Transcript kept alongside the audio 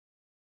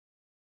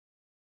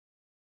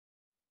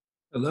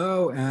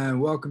Hello and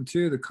welcome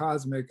to the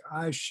Cosmic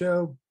Eye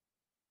Show.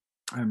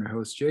 I'm your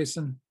host,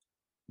 Jason,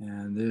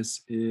 and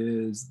this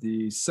is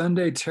the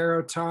Sunday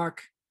Tarot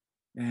Talk.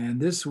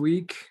 And this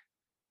week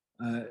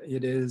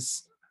it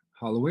is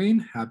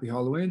Halloween. Happy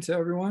Halloween to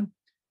everyone.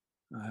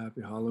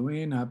 Happy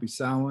Halloween, happy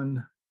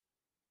Samhain,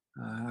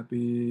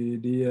 happy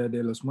Dia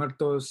de los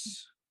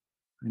Muertos,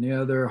 any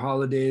other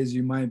holidays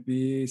you might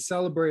be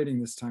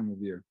celebrating this time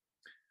of year.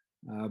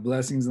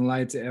 Blessings and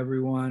light to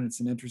everyone. It's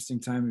an interesting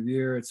time of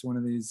year. It's one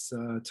of these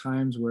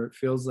times where it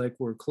feels like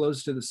we're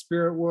close to the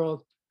spirit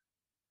world.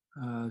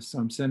 So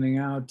I'm sending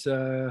out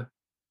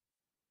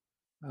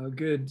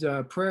good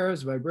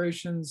prayers,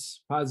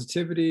 vibrations,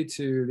 positivity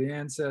to the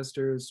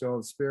ancestors, to all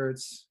the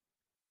spirits,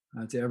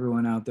 to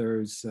everyone out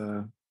there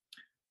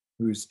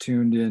who's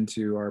tuned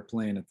into our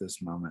plane at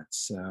this moment.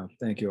 So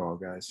thank you all,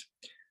 guys.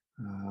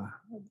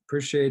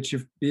 Appreciate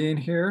you being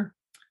here.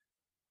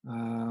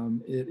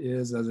 It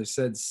is, as I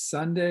said,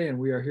 Sunday, and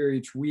we are here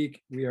each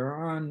week. We are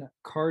on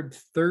card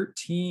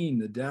 13,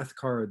 the death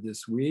card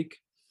this week.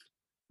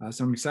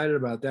 So I'm excited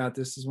about that.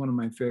 This is one of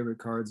my favorite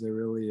cards.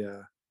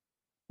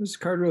 This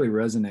card really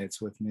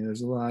resonates with me.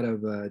 There's a lot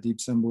of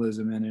deep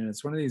symbolism in it.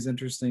 It's one of these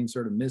interesting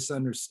sort of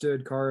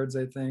misunderstood cards,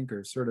 I think,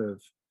 or sort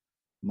of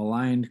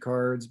maligned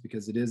cards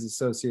because it is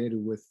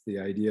associated with the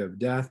idea of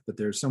death, but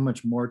there's so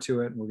much more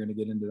to it. And we're going to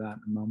get into that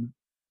in a moment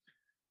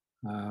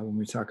when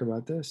we talk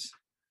about this.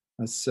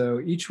 So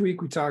each week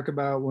we talk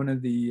about one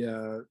of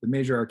the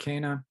major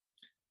arcana,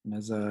 and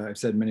as I've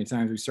said many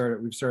times, we've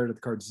started at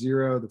the card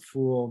 0, the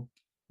Fool,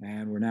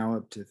 and we're now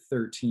up to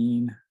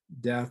 13,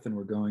 Death, and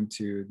we're going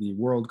to the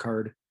World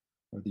card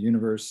or the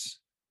Universe,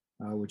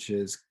 which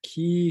is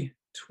Key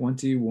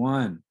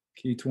 21.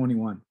 Key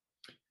 21.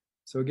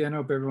 So again,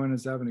 hope everyone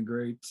is having a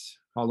great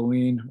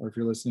Halloween, or if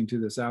you're listening to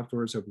this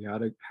afterwards, hope you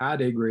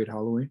had a great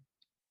Halloween.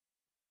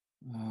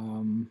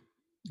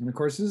 And of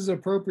course, this is an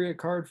appropriate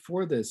card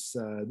for this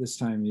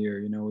time of year.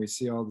 You know, we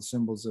see all the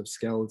symbols of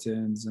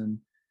skeletons and,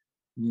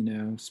 you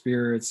know,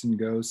 spirits and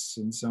ghosts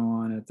and so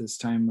on at this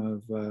time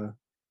of the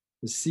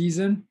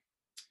season.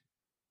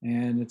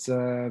 And it's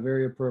a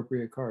very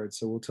appropriate card.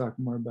 So we'll talk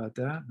more about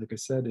that, like I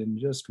said, in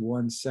just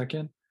 1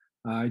 second.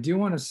 I do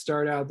want to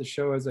start out the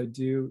show as I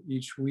do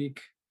each week,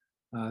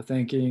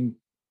 thanking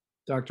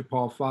Dr.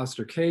 Paul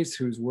Foster Case,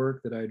 whose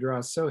work that I draw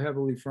so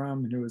heavily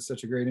from and who was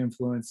such a great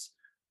influence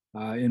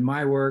in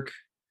my work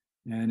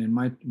and in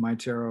my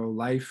tarot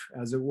life,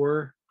 as it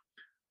were.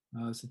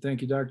 So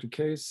thank you, Dr.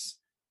 Case.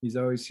 He's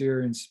always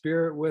here in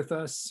spirit with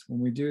us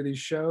when we do these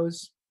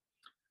shows.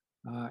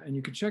 And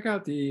you can check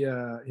out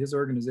his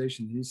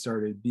organization he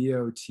started,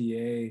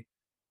 BOTA.org,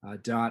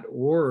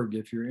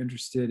 if you're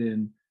interested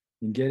in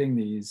getting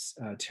these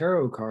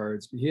tarot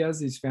cards. He has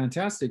these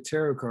fantastic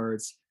tarot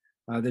cards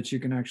that you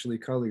can actually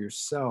color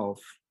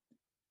yourself.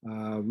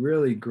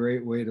 Really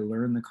great way to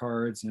learn the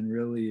cards and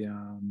really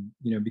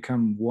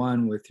become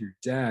one with your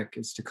deck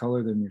is to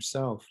color them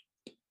yourself.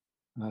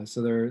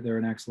 So they're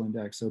an excellent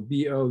deck. So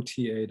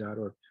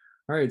BOTA.org.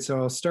 All right, so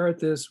I'll start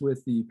this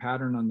with the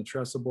pattern on the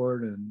trestle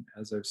board, and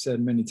as I've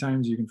said many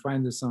times, you can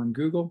find this on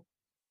Google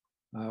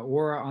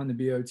or on the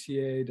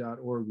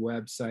BOTA.org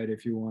website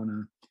if you want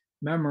to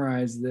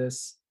memorize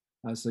this,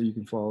 so you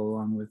can follow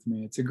along with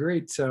me. It's a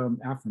great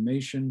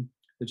affirmation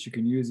that you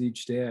can use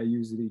each day. I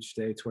use it each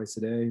day, twice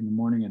a day, in the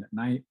morning and at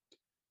night.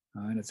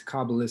 And it's a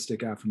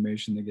Kabbalistic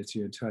affirmation that gets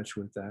you in touch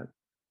with that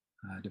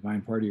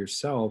divine part of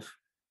yourself.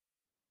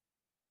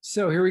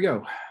 So here we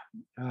go.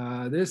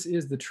 This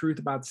is the truth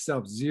about the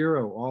self.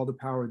 0, all the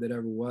power that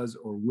ever was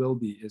or will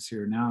be is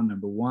here now.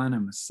 Number 1,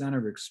 I'm a center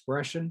of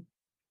expression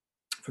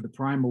for the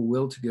primal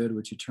will to good,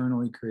 which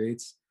eternally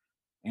creates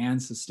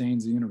and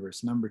sustains the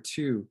universe. Number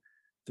 2,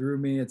 through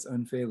me, its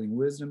unfailing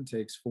wisdom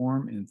takes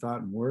form in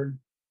thought and word.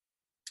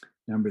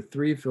 Number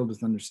 3, filled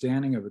with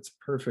understanding of its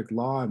perfect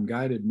law, I'm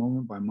guided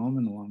moment by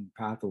moment along the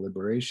path of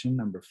liberation.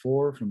 Number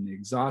 4, from the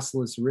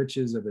exhaustless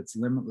riches of its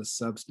limitless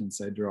substance,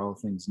 I draw all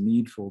things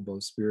needful,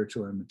 both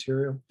spiritual and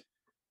material.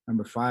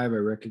 Number 5, I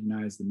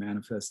recognize the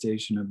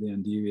manifestation of the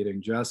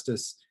undeviating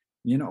justice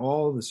in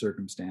all the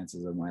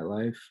circumstances of my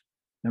life.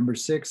 Number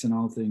 6, in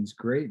all things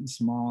great and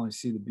small, I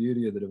see the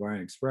beauty of the divine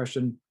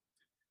expression.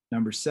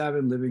 Number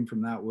 7, living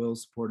from that will,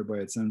 supported by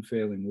its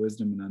unfailing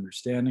wisdom and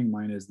understanding,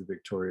 mine is the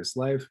victorious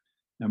life.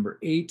 Number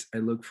 8, I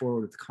look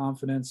forward with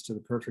confidence to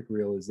the perfect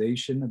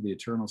realization of the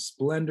eternal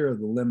splendor of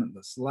the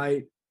limitless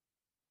light.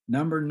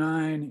 Number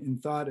 9, in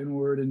thought and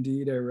word and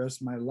deed, I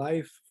rest my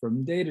life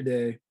from day to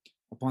day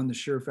upon the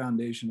sure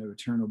foundation of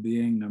eternal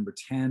being. Number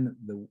 10,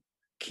 the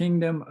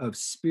kingdom of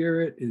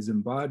spirit is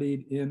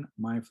embodied in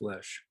my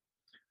flesh.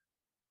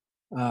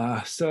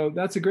 So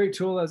that's a great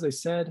tool, as I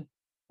said.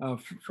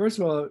 First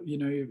of all, you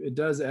know, it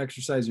does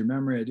exercise your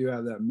memory. I do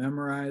have that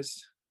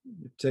memorized.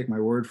 You take my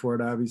word for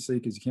it, obviously,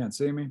 because you can't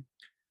see me.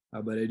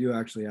 But I do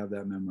actually have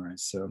that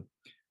memorized. So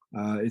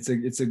it's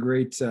a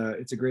great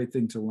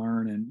thing to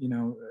learn. And you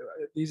know,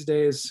 these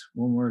days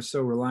when we're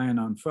so reliant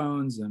on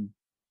phones and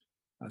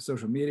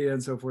social media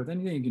and so forth,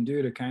 anything you can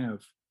do to kind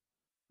of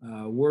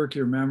work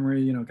your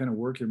memory, you know, kind of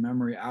work your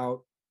memory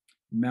out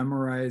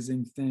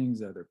memorizing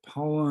things, either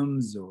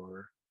poems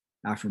or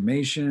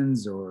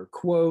affirmations or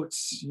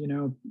quotes,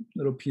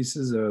 little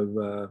pieces of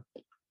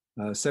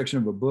a section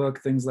of a book,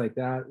 things like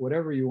that,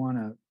 whatever you want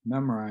to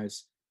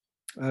memorize.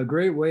 A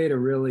great way to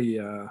really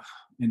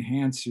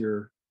enhance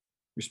your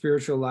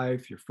spiritual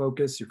life, your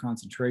focus, your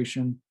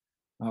concentration.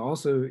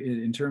 Also,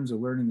 in terms of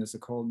learning this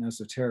occult and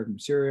esoteric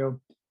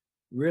material,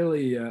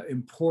 really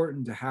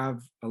important to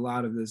have a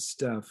lot of this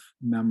stuff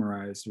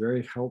memorized.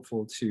 Very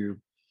helpful to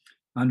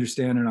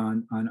understand it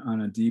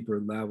on a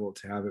deeper level,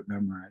 to have it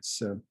memorized.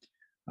 So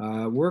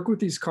work with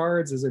these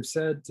cards, as I've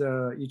said,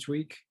 each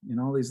week in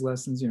all these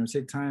lessons.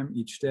 Take time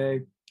each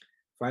day,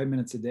 5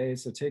 minutes a day.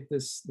 So take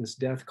this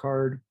death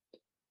card.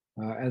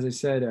 As I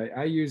said,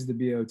 I use the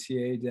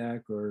BOTA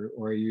deck,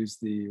 or I use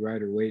the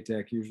Rider-Waite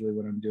deck usually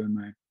when I'm doing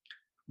my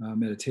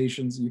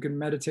meditations. You can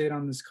meditate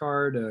on this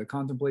card,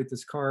 contemplate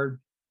this card.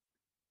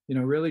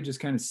 Really just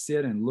kind of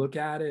sit and look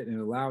at it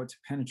and allow it to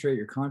penetrate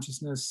your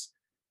consciousness.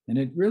 And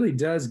it really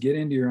does get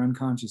into your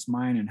unconscious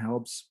mind and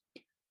helps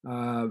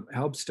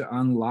to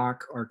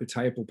unlock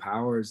archetypal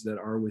powers that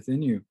are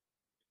within you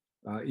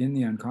in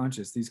the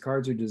unconscious. These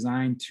cards are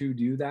designed to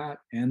do that,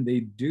 and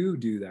they do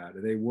that.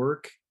 They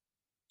work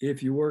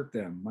if you work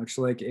them, much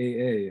like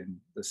AA and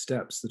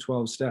the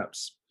 12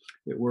 steps.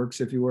 It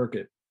works if you work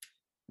it,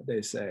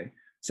 they say.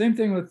 Same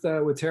thing with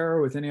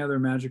tarot, with any other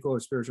magical or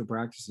spiritual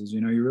practices.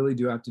 You really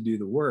do have to do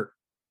the work.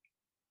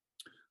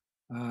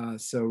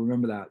 So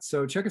remember that.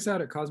 So check us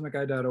out at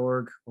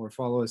cosmiceye.org, or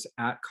follow us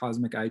at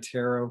Cosmic Eye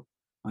Tarot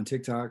on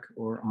TikTok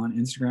or on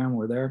Instagram.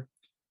 We're there.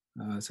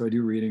 So I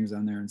do readings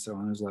on there and so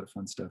on. There's a lot of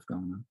fun stuff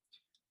going on.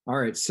 All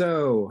right.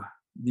 So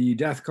the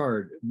death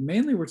card,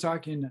 mainly we're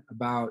talking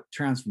about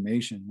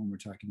transformation when we're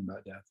talking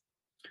about death.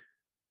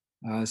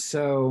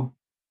 So,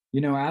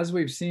 as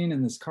we've seen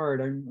in this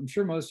card, I'm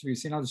sure most of you have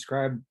seen, I'll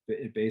describe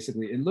it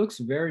basically. It looks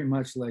very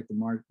much like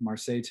the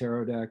Marseille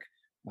tarot deck,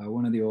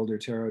 one of the older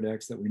tarot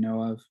decks that we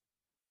know of.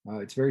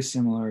 It's very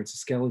similar. It's a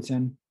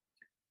skeleton,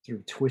 sort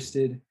of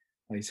twisted.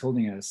 He's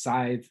holding a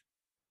scythe,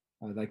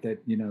 like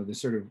that, the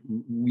sort of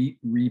wheat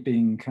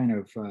reaping kind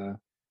of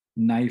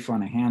knife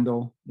on a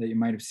handle that you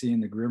might have seen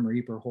the Grim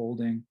Reaper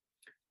holding,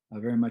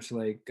 very much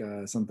like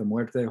Santa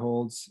Muerte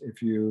holds.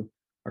 If you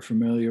are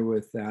familiar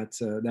with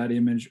that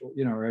image,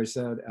 or I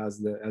said as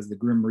the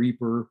Grim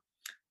Reaper,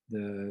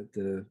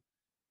 the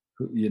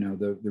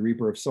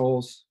Reaper of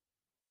Souls,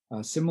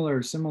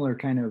 similar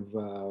kind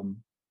of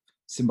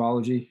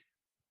symbology.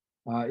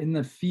 In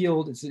the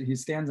field, he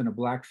stands in a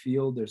black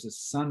field. There's a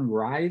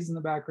sunrise in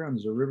the background.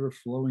 There's a river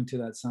flowing to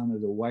that sun.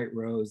 There's a white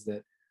rose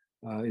that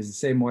is the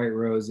same white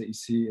rose that you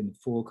see in the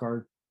Fool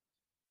card.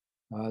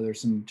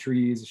 There's some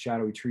trees,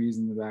 shadowy trees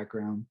in the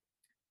background.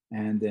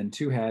 And then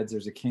two heads,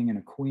 there's a king and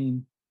a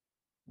queen.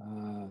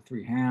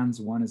 3 hands,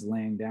 one is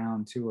laying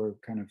down, 2 are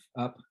kind of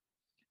up.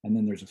 And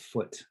then there's a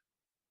foot.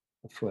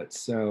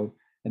 So,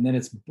 and then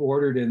it's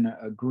bordered in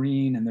a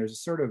green, and there's a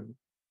sort of,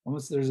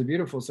 there's a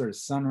beautiful sort of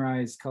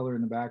sunrise color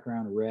in the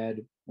background,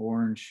 red,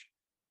 orange,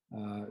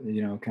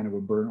 kind of a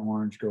burnt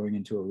orange going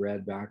into a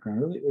red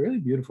background. Really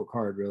beautiful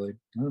card, really.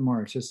 One of the more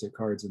artistic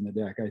cards in the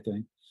deck, I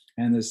think.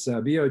 And this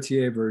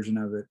BOTA version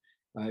of it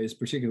is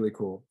particularly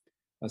cool.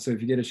 So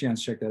if you get a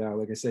chance, check that out.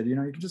 Like I said, you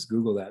can just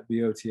Google that,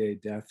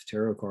 BOTA Death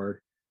Tarot card,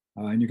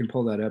 and you can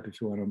pull that up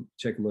if you want to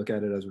take a look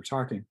at it as we're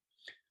talking.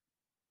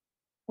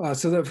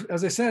 As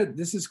I said,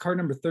 this is card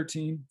number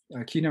 13,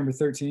 key number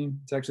 13.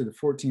 It's actually the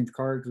 14th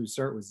card because we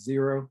start with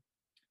 0,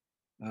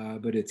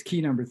 but it's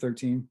key number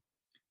 13,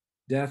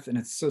 death, and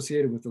it's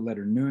associated with the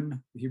letter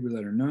Nun, the Hebrew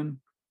letter Nun.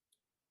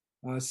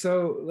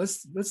 So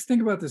let's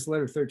think about this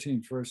letter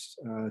 13 first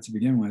to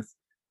begin with.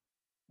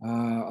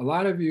 A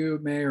lot of you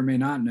may or may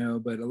not know,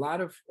 but a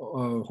lot of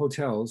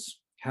hotels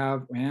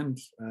have, and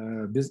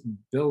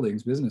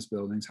business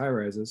buildings, high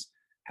rises,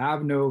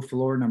 have no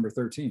floor number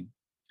 13.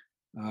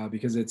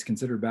 Because it's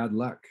considered bad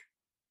luck.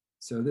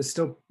 So this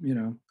still,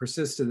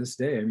 persists to this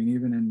day. I mean,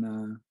 even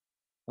in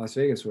Las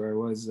Vegas, where I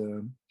was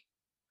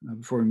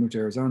before we moved to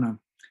Arizona,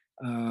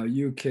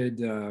 you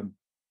can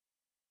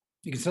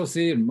still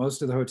see in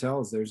most of the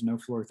hotels there's no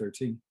floor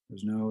 13.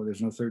 There's no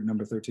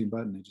number 13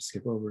 button. They just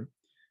skip over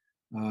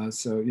it.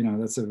 So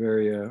that's a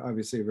very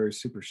obviously a very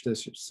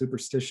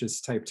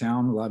superstitious type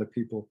town. A lot of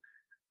people,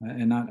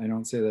 and I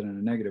don't say that in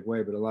a negative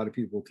way, but a lot of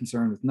people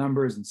concerned with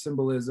numbers and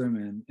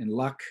symbolism and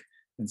luck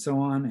and so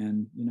on.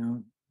 And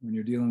when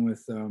you're dealing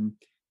with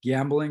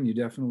gambling, you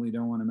definitely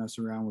don't want to mess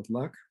around with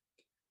luck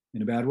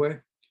in a bad way.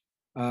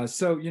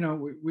 So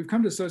we've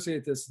come to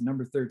associate this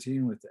number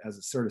 13 with as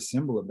a sort of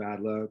symbol of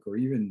bad luck or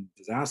even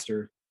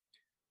disaster.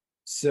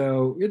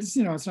 So it's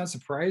it's not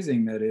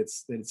surprising that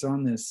it's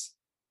on this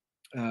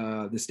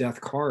death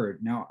card.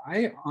 Now,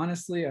 I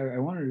honestly I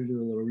wanted to do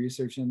a little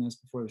research in this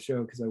before the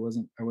show because I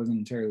wasn't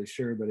entirely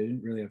sure, but I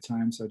didn't really have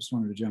time, so I just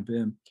wanted to jump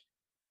in.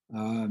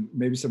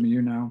 Maybe some of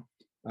you know.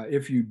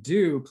 If you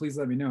do, please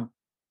let me know.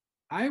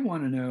 I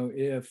want to know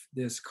if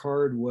this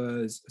card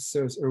was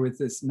or with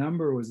this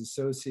number was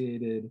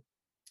associated,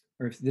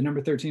 or if the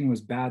number 13 was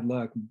bad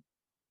luck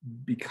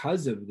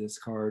because of this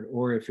card,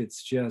 or if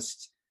it's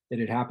just that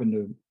it happened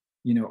to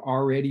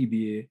already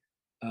be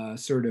a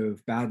sort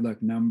of bad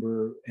luck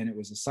number, and it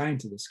was assigned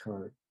to this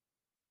card.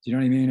 Do you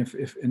know what I mean?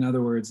 If in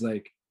other words,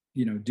 like,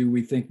 do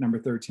we think number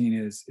 13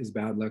 is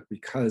bad luck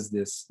because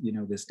this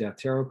death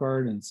tarot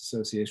card and its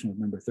association with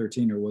number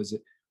 13, or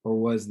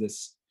was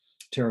this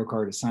tarot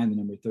card assigned the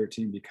number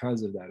 13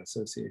 because of that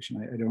association?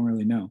 I don't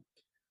really know.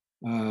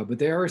 But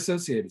they are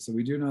associated, so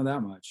we do know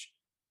that much.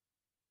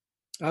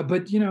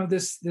 But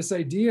this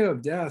idea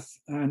of death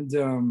and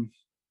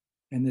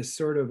this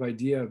sort of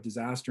idea of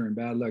disaster and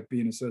bad luck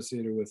being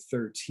associated with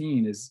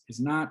 13 is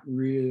not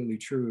really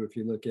true if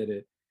you look at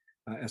it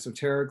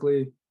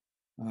esoterically,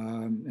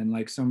 and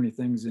like so many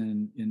things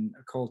in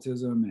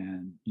occultism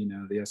and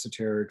the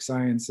esoteric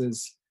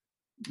sciences.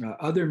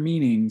 Other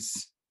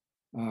meanings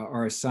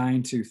are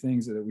assigned to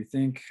things that we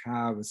think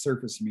have a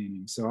surface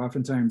meaning. So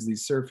oftentimes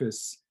these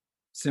surface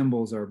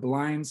symbols are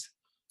blinds,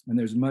 and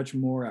there's much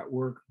more at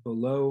work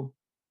below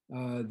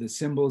the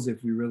symbols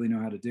if we really know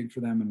how to dig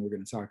for them, and we're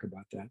going to talk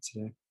about that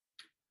today.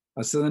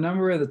 So the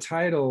number of the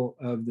title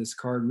of this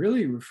card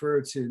really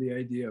refer to the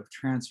idea of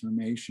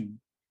transformation.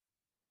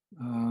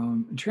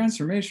 And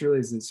transformation really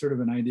is sort of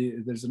an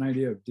idea. There's an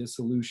idea of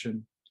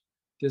dissolution,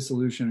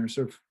 or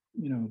sort of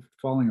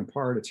falling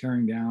apart, or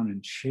tearing down,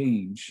 and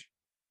change.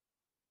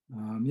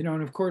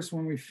 And of course,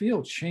 when we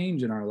feel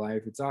change in our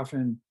life, it's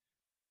often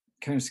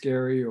kind of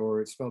scary,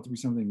 or it's felt to be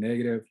something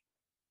negative,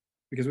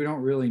 because we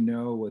don't really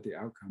know what the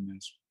outcome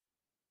is.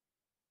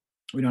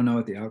 We don't know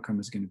what the outcome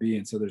is going to be,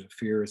 and so there's a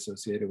fear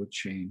associated with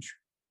change.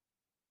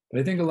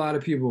 But I think a lot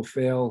of people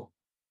fail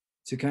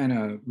to kind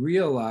of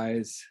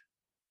realize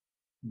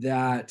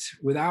that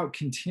without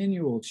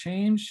continual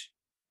change,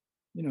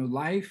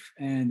 life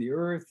and the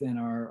earth and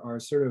our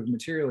sort of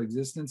material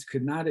existence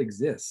could not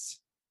exist.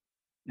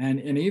 And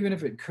even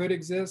if it could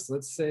exist,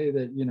 let's say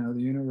that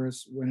the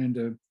universe went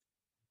into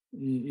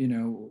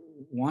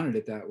wanted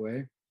it that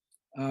way,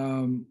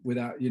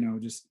 without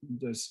just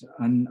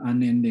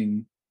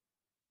unending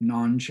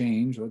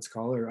non-change, let's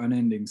call it, or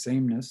unending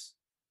sameness.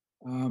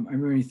 I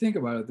mean, when you think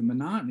about it, the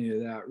monotony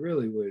of that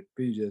really would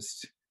be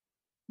just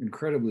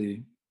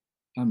incredibly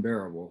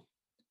unbearable.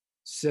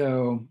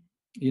 So,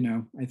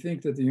 I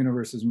think that the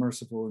universe is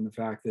merciful in the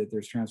fact that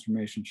there's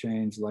transformation,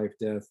 change, life,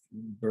 death,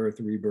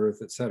 birth,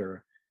 rebirth,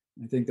 etc.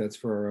 I think that's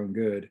for our own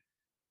good,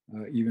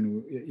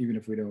 even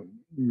if we don't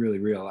really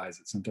realize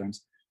it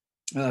sometimes.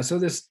 So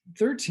this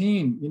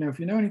 13, if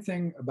you know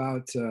anything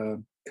about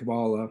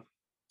Kabbalah,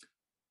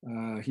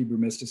 Hebrew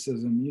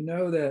mysticism, you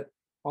know that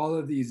all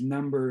of these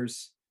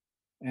numbers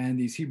and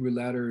these Hebrew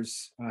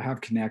letters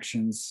have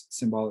connections,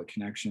 symbolic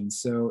connections.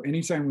 So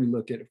anytime we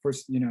look at, of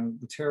course,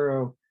 the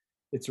tarot,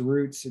 its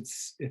roots,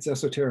 its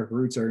esoteric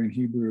roots are in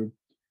Hebrew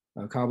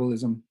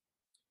Kabbalism.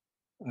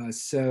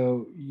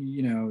 So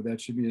that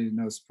should be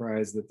no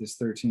surprise that this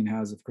 13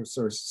 has, of course,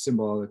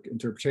 symbolic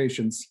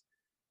interpretations.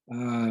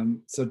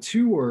 So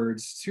two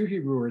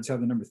Hebrew words have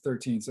the number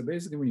 13. So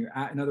basically, when you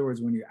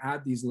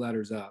add these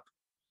letters up.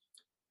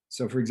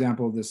 So, for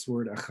example, this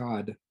word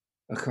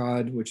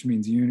achad, which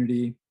means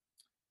unity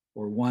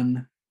or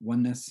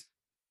oneness,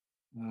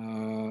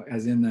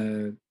 as in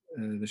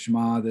the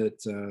Shema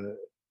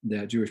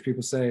that Jewish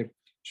people say,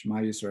 Shema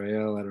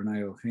Yisrael,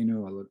 Adonai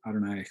Eloheinu,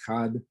 Adonai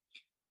Echad,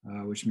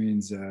 which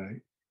means,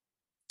 Hear,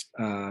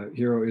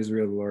 O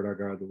Israel, the Lord our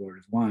God, the Lord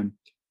is one.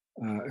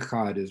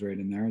 Echad is right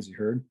in there, as you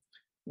heard.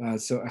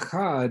 So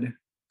Echad,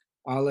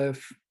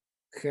 Aleph,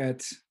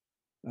 Chet,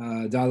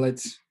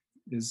 Dalet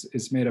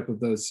is made up of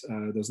those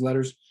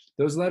letters.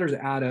 Those letters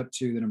add up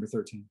to the number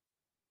 13.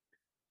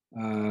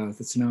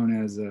 That's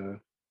known as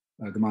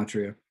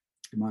gematria.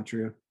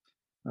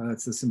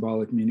 That's the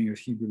symbolic meaning of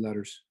Hebrew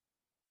letters.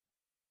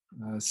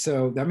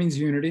 So that means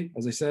unity,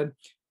 as I said.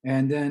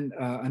 And then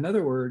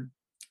another word,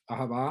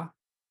 ahava,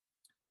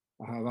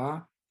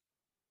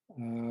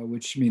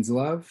 which means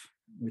love,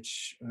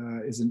 which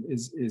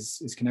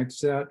is connected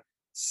to that.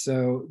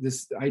 So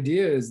this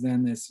idea is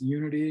then this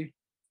unity,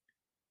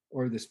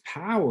 or this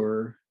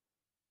power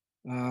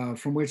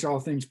from which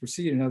all things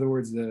proceed. In other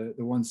words, the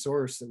one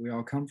source that we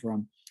all come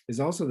from is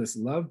also this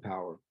love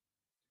power,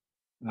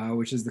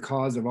 which is the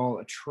cause of all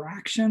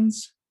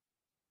attractions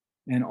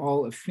and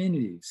all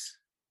affinities,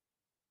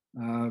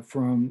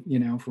 from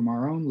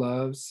our own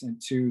loves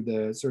and to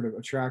the sort of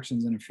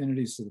attractions and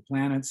affinities to the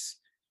planets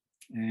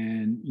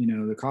and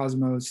the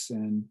cosmos,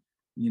 and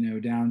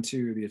down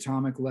to the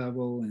atomic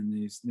level, and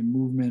the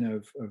movement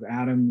of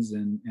atoms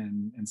and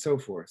so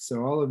forth.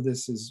 So all of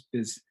this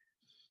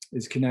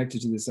is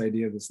connected to this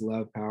idea of this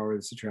love power,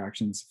 this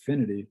attraction, this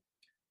affinity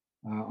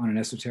on an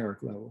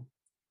esoteric level.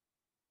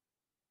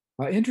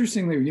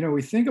 Interestingly,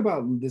 we think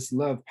about this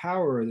love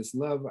power, this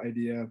love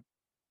idea,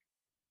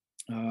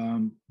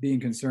 being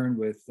concerned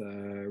with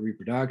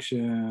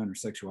reproduction or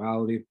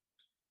sexuality.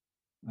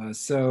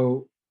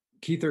 So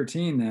key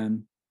 13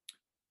 then,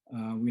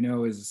 we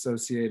know is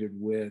associated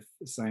with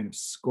the sign of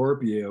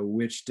Scorpio,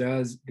 which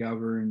does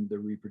govern the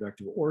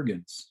reproductive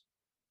organs.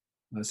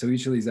 So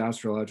each of these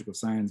astrological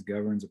signs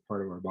governs a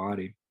part of our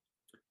body,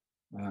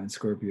 and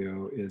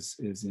Scorpio is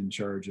in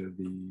charge of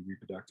the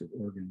reproductive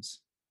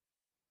organs.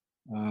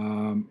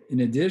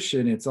 In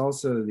addition, it's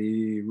also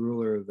the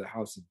ruler of the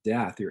house of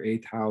death, your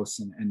eighth house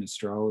in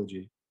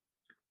astrology.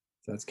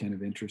 So that's kind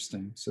of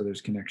interesting. So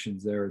there's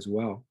connections there as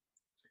well.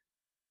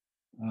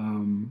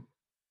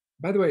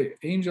 By the way,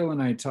 Angel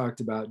and I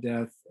talked about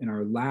death in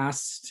our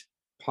last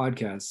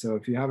podcast. So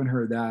if you haven't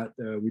heard that,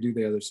 we do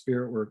the other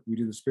spirit work. We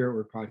do the spirit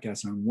work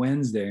podcast on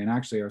Wednesday, and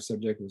actually our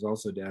subject was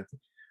also death.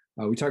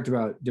 We talked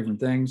about different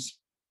things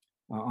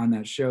on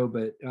that show,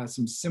 but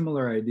some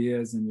similar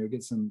ideas, and you'll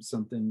get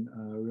something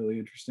really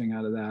interesting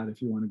out of that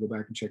if you want to go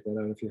back and check that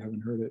out if you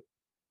haven't heard it,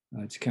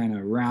 to kind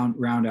of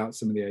round out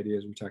some of the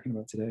ideas we're talking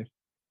about today.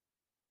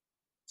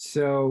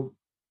 So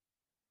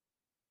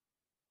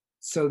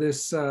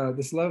this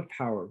love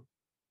power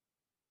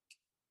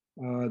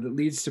that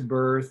leads to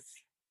birth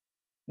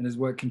and is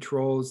what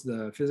controls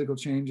the physical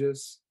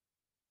changes,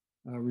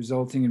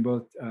 resulting in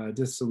both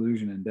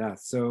dissolution and death.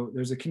 So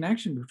there's a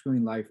connection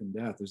between life and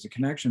death. There's a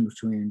connection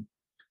between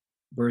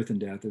birth and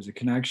death. There's a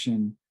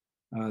connection.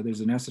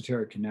 There's an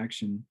esoteric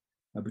connection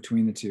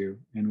between the two,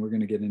 and we're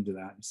going to get into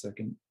that in a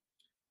second.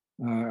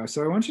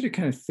 So I want you to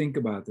kind of think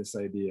about this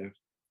idea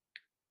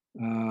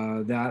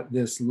that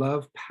this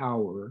love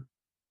power,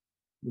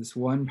 this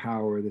one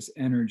power, this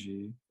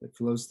energy that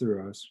flows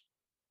through us,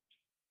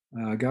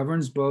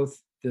 governs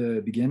both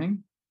the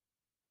beginning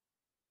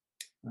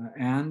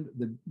and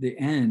the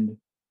end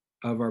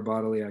of our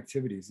bodily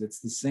activities.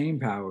 It's the same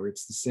power,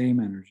 it's the same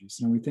energy.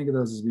 So when we think of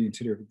those as being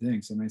two different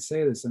things, and when I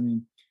say this, I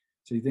mean,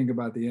 so you think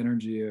about the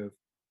energy of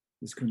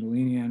this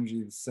Kundalini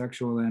energy, the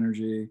sexual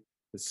energy,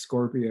 the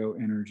Scorpio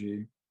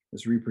energy,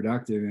 this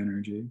reproductive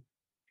energy,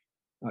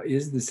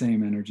 is the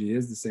same energy,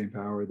 is the same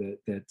power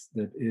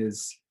that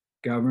is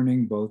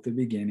governing both the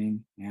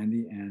beginning and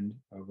the end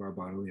of our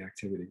bodily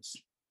activities.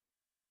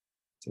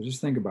 So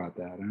just think about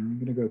that. I'm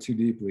going to go too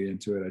deeply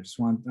into it.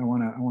 I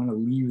want to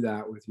leave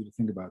that with you to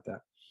think about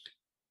that.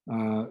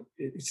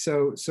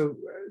 So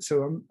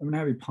I'm going to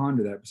have you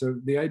ponder that. So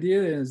the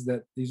idea is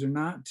that these are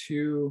not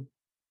two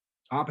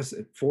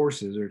opposite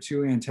forces or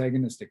two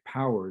antagonistic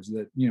powers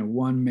that,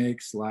 one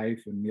makes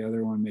life and the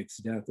other one makes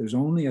death. There's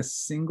only a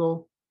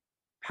single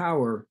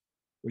power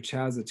which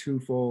has a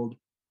twofold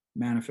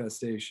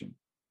manifestation.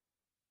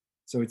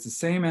 So it's the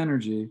same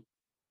energy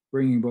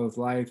bringing both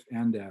life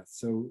and death.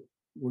 So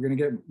we're going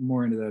to get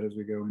more into that as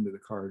we go into the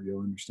card.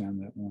 You'll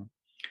understand that more.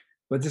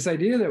 But this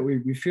idea that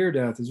we fear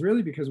death is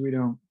really because we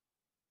don't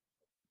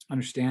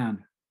understand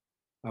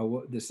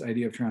what this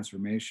idea of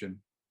transformation.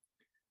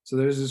 So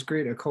there's this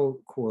great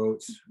occult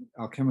quote,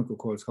 alchemical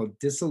quote. It's called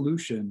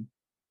dissolution.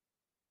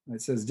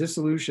 It says,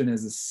 dissolution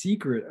is the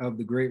secret of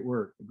the great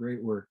work,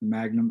 the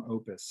magnum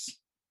opus.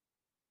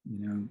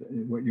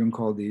 What Jung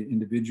called the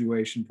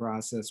individuation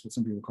process, what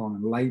some people call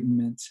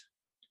enlightenment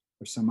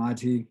or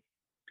samadhi.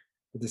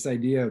 But this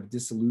idea of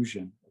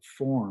dissolution, of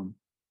form,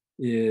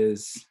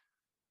 is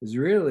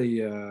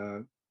really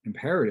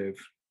imperative,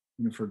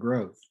 for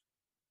growth.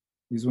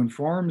 Because when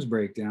forms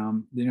break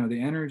down, the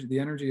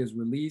energy is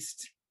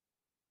released,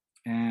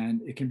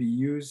 and it can be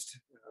used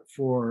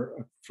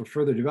for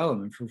further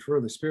development, for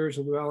further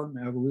spiritual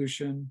development,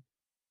 evolution,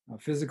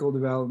 physical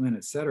development,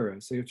 etc.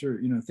 So you have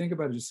to, think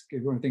about it. Just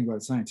if you want to think about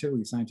it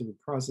scientifically, scientific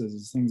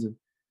processes, things of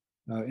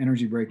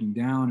energy breaking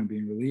down and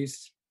being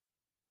released.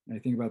 And I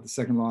think about the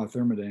second law of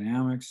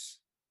thermodynamics.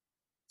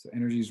 So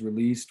energy is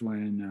released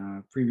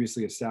when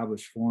previously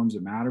established forms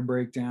of matter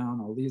break down.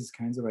 All these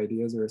kinds of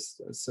ideas are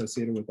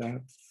associated with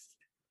that.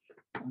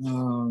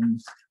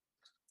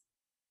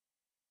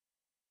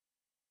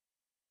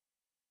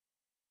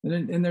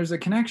 And there's a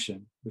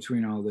connection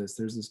between all this.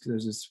 There's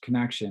this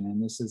connection,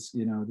 and this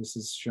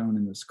is shown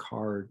in this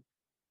card.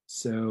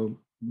 So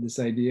this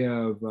idea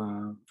of,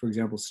 for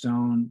example,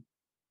 stone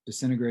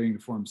disintegrating to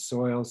form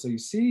soil. So you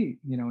see,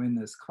 in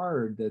this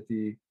card that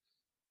the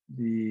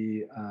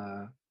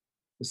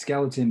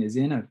skeleton is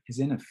in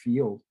a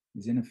field.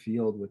 He's in a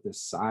field with this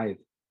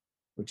scythe,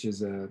 which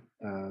is a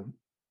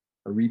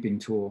reaping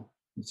tool.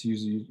 It's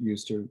usually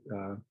used to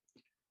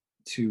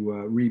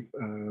reap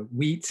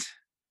wheat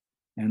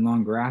and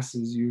long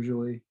grasses,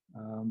 usually,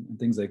 and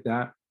things like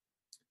that.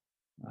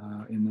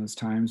 In those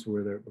times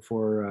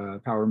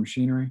before power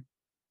machinery.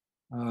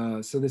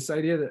 So there's this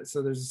idea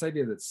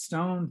that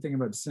stone, thinking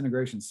about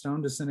disintegration,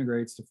 stone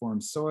disintegrates to form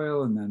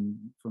soil, and then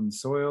from the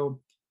soil,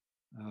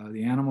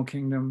 the animal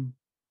kingdom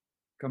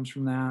comes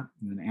from that,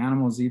 and then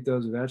animals eat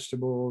those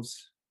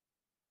vegetables,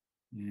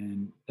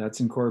 and that's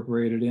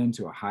incorporated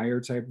into a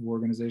higher type of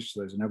organization. So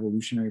there's an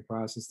evolutionary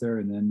process there,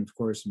 and then of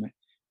course,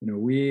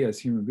 we as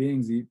human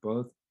beings eat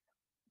both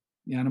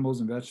animals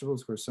and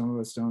vegetables. Of course, some of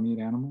us don't eat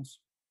animals,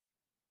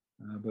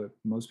 but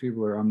most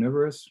people are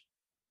omnivorous.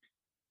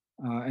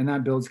 And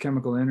that builds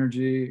chemical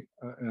energy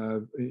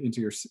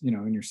into your,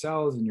 in your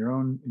cells, in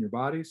your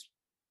bodies.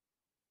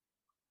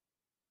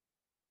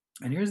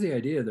 And here's the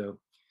idea, though.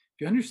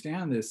 If you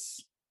understand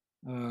this,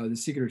 the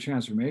secret of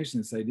transformation,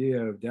 this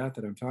idea of death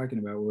that I'm talking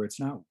about, where it's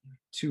not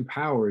two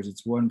powers,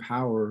 it's one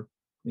power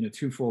in a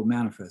twofold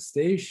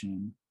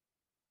manifestation,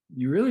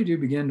 you really do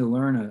begin to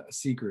learn a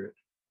secret.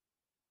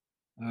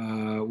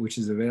 which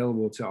is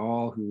available to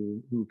all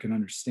who can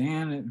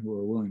understand it, who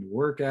are willing to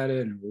work at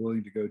it, and are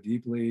willing to go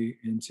deeply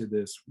into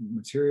this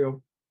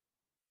material,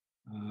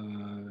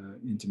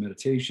 into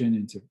meditation,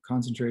 into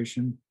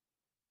concentration.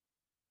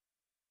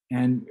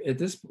 And at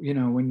this,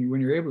 when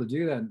you're able to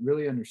do that and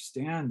really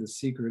understand the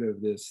secret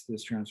of this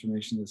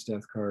transformation, this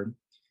death card,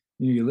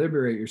 you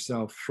liberate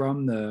yourself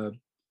from the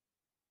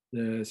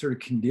sort of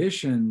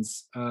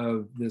conditions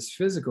of this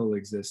physical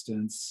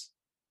existence,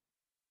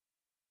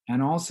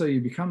 and also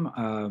you become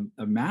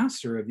a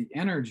master of the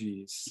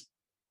energies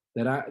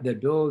that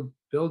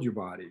build your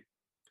body.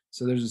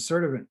 So there's a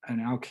sort of an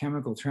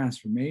alchemical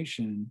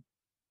transformation,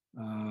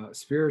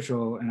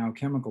 spiritual and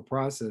alchemical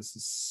process,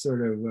 is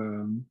sort of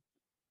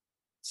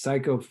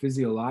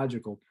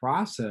psychophysiological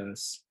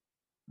process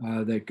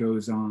that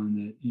goes on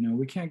that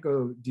we can't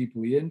go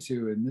deeply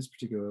into in this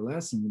particular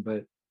lesson,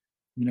 but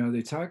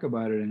they talk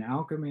about it in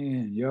alchemy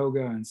and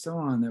yoga and so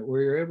on, that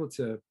where you're able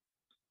to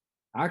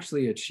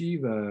actually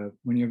achieve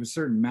when you have a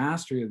certain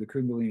mastery of the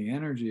Kundalini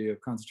energy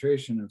of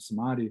concentration, of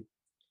samadhi,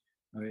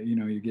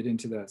 you get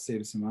into that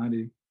state of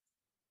samadhi,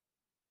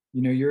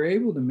 you're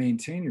able to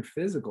maintain your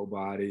physical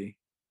body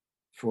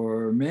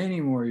for many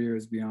more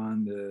years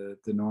beyond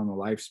the normal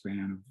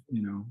lifespan of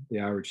the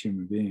average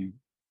human being.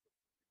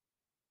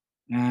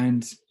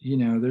 And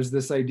there's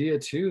this idea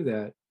too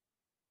that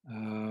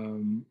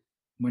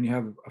when you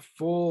have a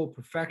full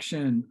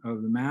perfection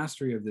of the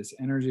mastery of this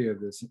energy, of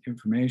this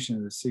information,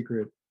 of the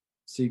secret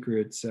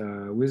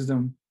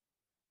wisdom,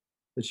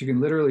 that you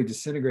can literally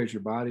disintegrate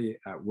your body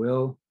at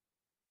will.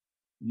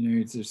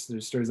 It's just,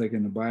 there's stories like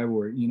in the Bible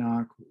where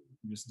Enoch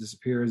just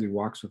disappears, he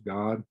walks with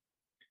God.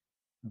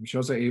 But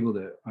you're also able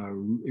to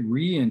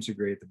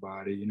reintegrate the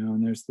body,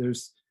 and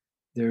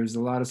there's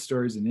a lot of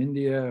stories in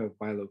India of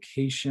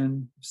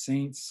bilocation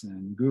saints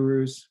and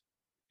gurus,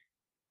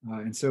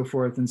 and so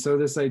forth. And so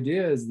this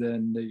idea is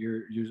then that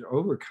you're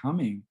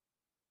overcoming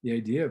the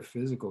idea of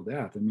physical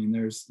death. I mean,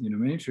 there's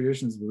many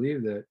traditions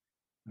believe that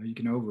you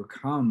can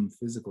overcome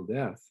physical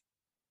death,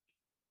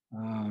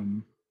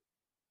 and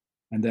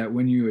that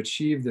when you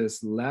achieve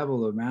this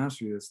level of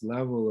mastery, this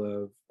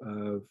level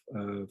of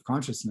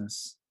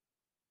consciousness,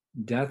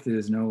 death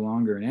is no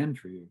longer an end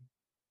for you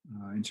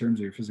in terms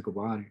of your physical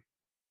body.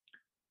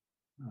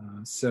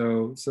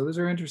 So those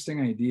are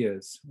interesting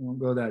ideas. I won't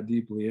go that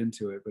deeply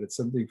into it, but it's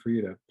something for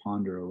you to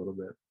ponder a little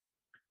bit.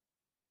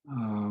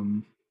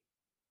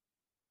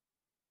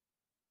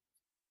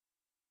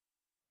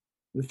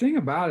 The thing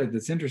about it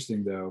that's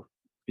interesting, though,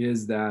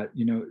 is that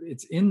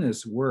it's in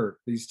this work,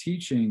 these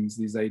teachings,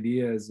 these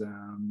ideas,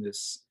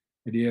 this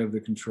idea of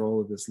the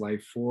control of this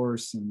life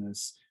force and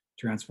this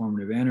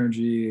transformative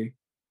energy,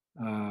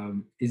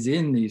 is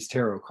in these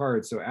tarot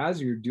cards. So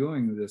as you're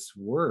doing this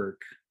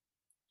work,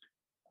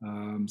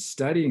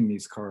 studying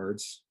these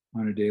cards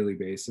on a daily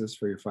basis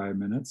for your 5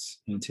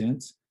 minutes, hint,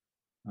 hint,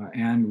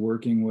 and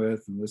working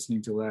with and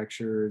listening to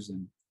lectures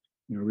and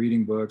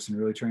reading books and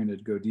really trying to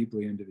go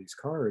deeply into these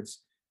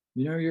cards,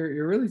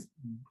 you're really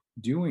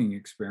doing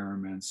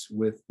experiments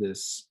with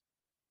this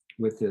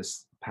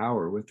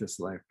power, with this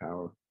life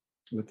power,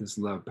 with this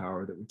love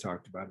power that we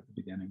talked about at the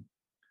beginning.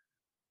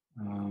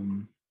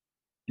 And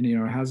it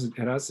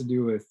has to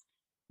do with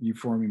you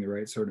forming the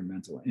right sort of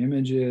mental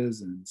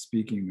images and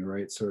speaking the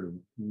right sort of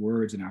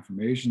words and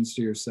affirmations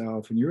to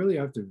yourself. And you really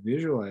have to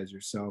visualize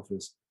yourself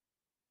as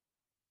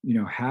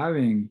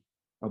having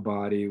a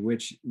body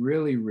which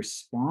really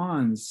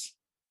responds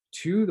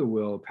to the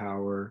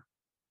willpower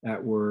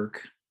at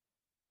work,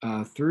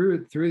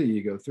 through the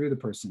ego, through the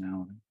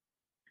personality.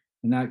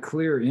 And that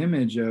clear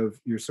image of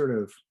your sort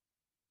of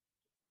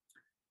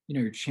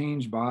your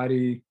changed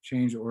body,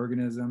 changed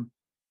organism,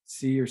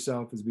 see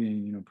yourself as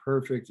being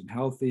perfect and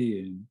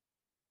healthy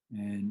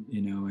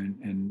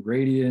and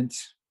radiant,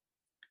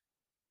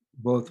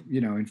 both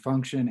in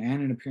function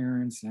and in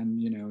appearance,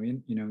 and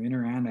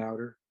inner and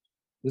outer.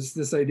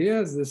 This idea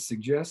is this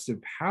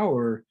suggestive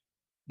power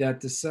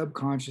that the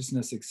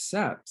subconsciousness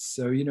accepts.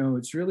 So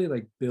it's really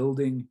like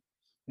building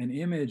an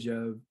image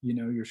of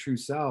your true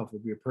self,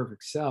 of your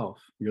perfect self,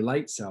 your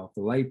light self,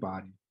 the light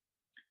body.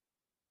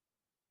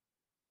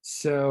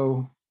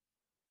 So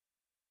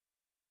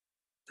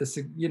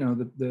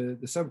the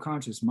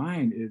subconscious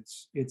mind,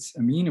 it's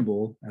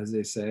amenable, as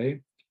they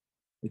say.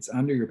 It's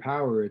under your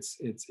power.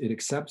 It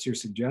accepts your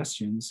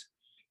suggestions,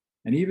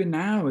 and even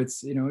now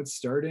it's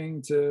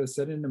starting to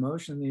set into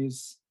motion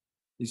these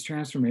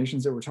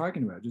transformations that we're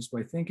talking about, just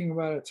by thinking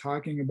about it,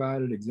 talking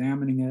about it,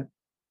 examining it,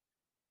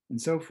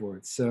 and so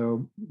forth.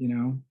 So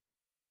you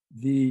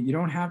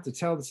don't have to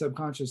tell the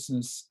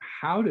subconsciousness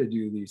how to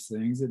do these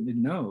things. It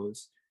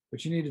knows,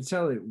 but you need to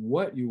tell it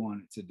what you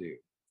want it to do,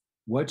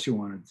 what you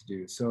want it to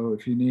do. So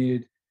if you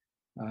need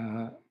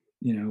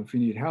if you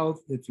need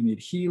health, if you need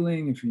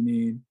healing, if you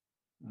need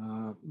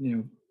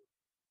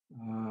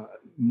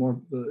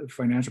more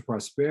financial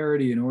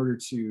prosperity in order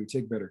to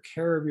take better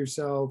care of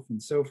yourself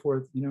and so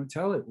forth,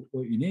 tell it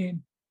what you need,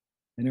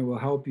 and it will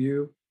help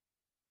you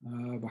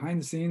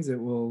behind the scenes. It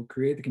will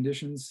create the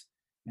conditions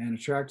and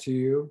attract to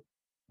you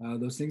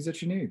those things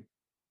that you need.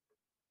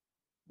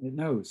 It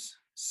knows.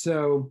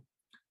 So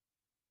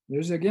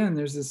there's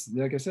this,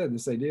 like I said,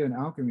 this idea in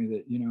alchemy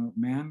that,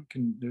 man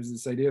can, there's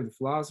this idea of the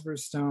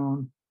philosopher's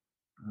stone,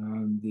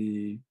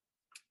 the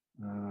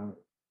uh,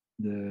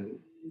 the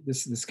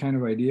this kind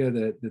of idea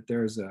that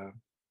there's an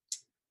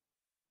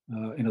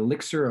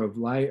elixir of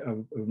light,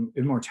 of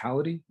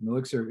immortality, an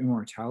elixir of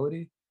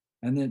immortality,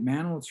 and that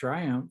man will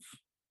triumph.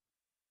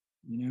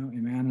 A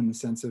man in the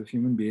sense of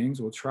human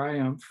beings will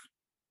triumph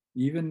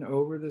even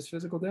over this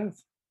physical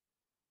death.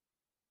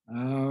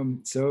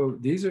 So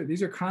these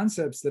are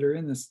concepts that are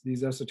in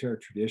these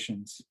esoteric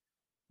traditions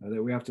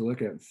that we have to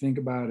look at and think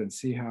about and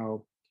see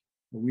how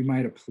we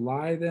might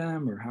apply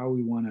them, or how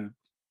we want to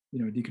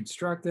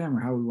deconstruct them,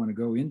 or how we want to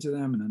go into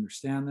them and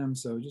understand them.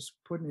 So just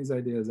putting these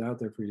ideas out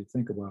there for you to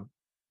think about.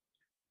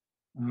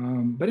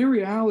 But in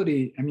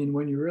reality, I mean,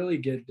 when you really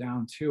get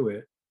down to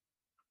it,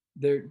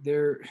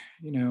 they're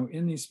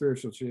in these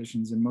spiritual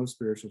traditions, in most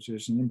spiritual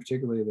traditions, and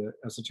particularly the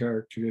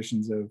esoteric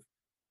traditions of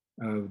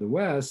the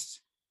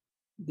West,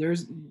 there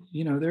is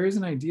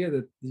an idea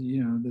that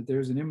that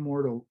there's an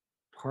immortal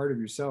part of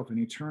yourself, an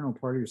eternal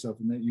part of yourself,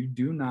 and that you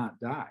do not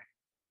die.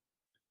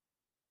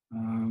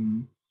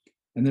 And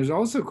there's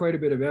also quite a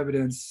bit of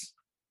evidence,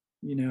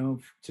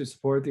 to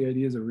support the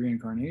ideas of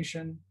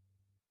reincarnation.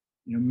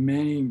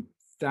 Many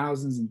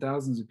thousands and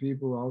thousands of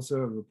people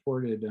also have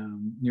reported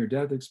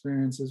near-death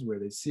experiences where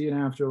they see an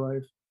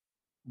afterlife.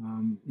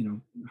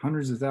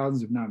 Hundreds of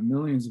thousands, if not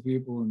millions, of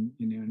people in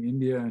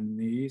India and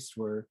the East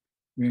where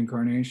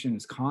reincarnation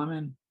is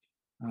common.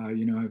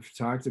 I've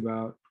talked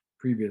about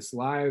previous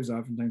lives.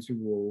 Oftentimes,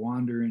 people will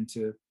wander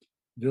into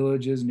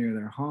villages near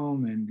their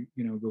home and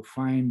go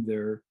find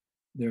their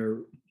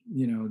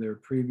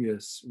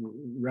previous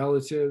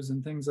relatives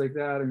and things like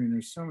that. I mean,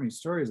 there's so many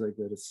stories like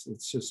that.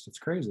 It's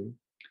crazy.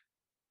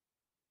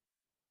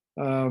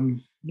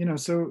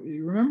 So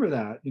you remember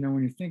that,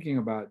 when you're thinking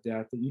about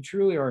death, that you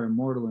truly are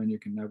immortal and you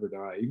can never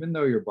die, even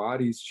though your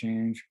bodies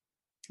change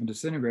and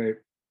disintegrate,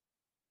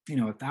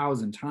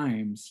 1,000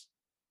 times.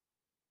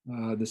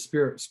 The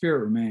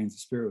spirit remains, the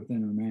spirit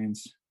within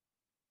remains.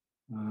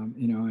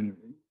 And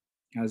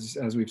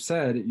as we've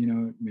said, it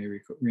may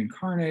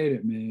reincarnate,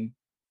 it may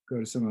go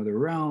to some other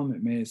realm,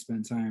 it may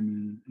spend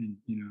time in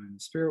the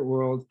spirit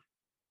world.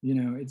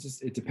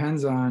 It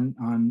depends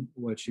on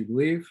what you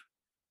believe.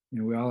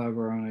 We all have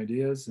our own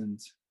ideas,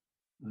 and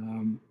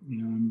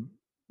I'm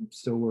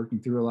still working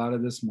through a lot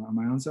of this on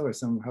my own self. I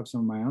have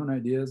some of my own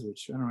ideas,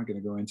 which I'm not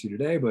going to go into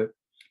today, but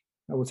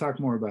I will talk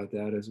more about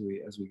that as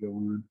we go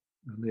on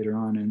later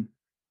on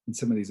in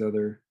some of these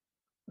other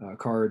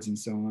cards and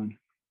so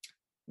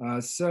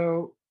on.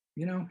 So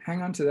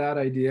hang on to that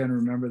idea and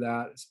remember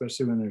that,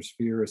 especially when there's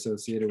fear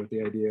associated with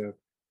the idea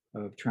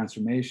of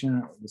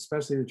transformation,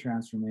 especially the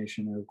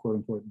transformation of quote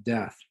unquote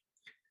death.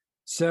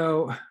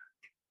 So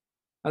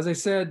as I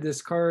said,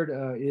 this card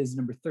is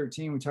number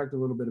 13. We talked a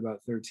little bit about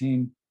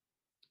 13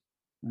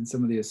 and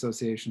some of the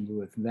associations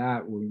with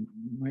that. We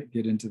might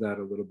get into that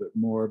a little bit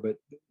more, but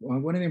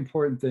one of the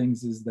important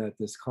things is that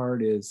this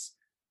card is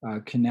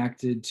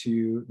connected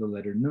to the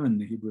letter Nun,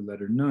 the Hebrew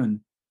letter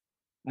Nun.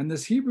 And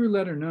this Hebrew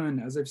letter Nun,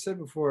 as I've said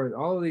before,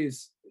 all of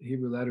these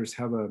Hebrew letters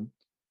have a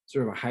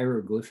sort of a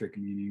hieroglyphic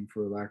meaning,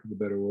 for lack of a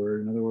better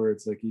word. In other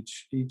words, like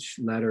each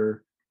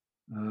letter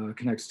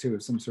connects to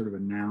some sort of a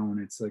noun.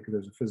 It's like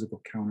there's a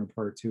physical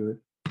counterpart to it,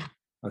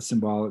 a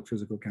symbolic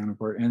physical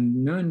counterpart.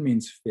 And Nun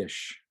means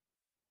fish.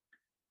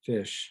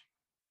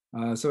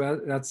 So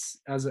that's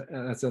as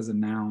a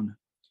noun.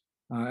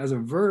 As a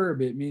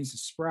verb, it means to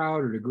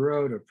sprout or to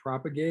grow, to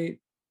propagate.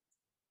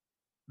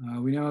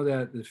 We know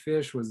that the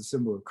fish was a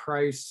symbol of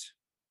Christ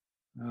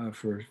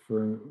for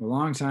a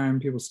long time.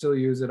 People still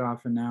use it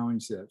often now. When you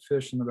see that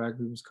fish in the back of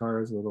people's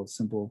cars, a little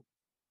simple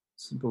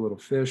little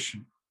fish.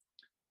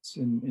 It's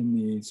in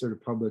the sort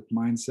of public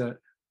mindset.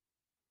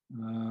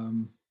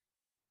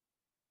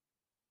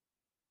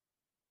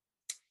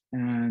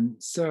 And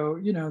so,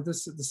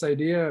 this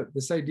idea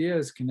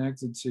is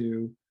connected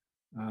to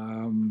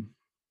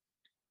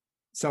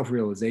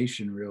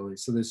self-realization, really.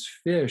 So this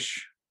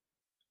fish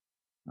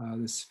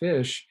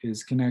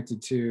is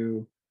connected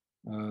to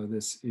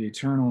this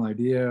eternal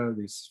idea,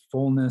 this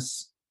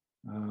fullness.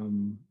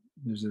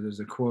 There's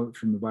a quote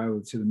from the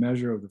Bible: "To the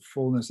measure of the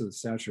fullness of the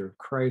stature of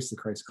Christ, the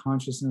Christ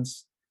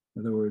consciousness."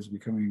 In other words,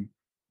 becoming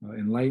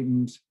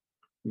enlightened,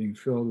 being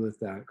filled with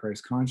that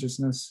Christ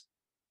consciousness.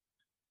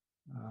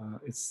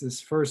 It's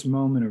this first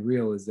moment of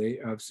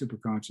realization, of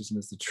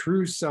superconsciousness, the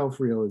true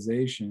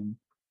self-realization.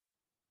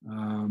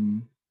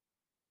 And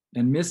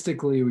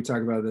mystically, we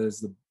talk about it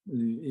as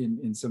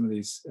in some of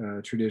these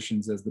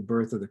traditions as the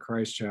birth of the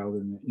Christ child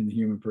in the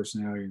human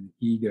personality and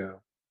the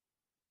ego.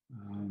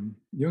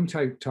 Jung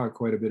talked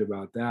quite a bit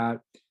about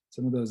that.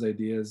 Some of those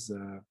ideas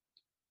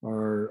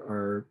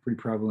are pretty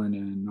prevalent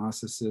in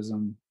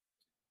Gnosticism.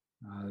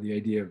 The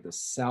idea of the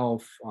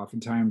self,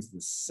 oftentimes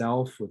the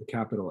self with a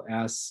capital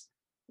S,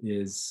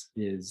 is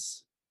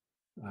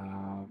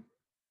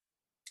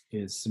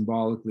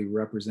symbolically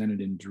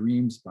represented in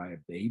dreams by a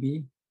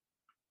baby.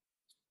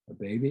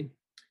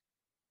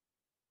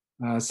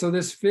 So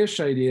this fish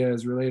idea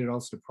is related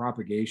also to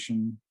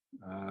propagation.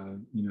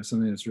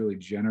 Something that's really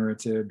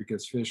generative,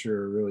 because fish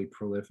are really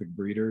prolific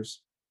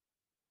breeders.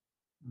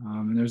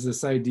 And there's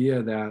this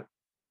idea that,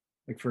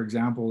 like, for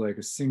example, like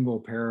a single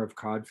pair of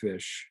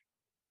codfish,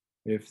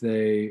 if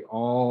they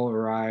all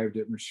arrived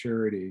at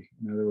maturity,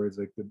 in other words,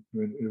 like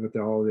with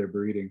all their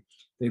breeding,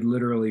 they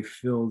literally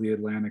fill the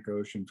Atlantic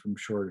Ocean from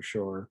shore to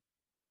shore.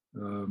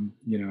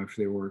 If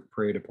they were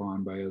preyed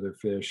upon by other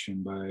fish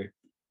and by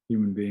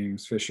human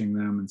beings fishing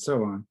them and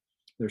so on,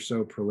 they're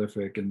so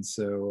prolific and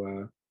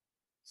so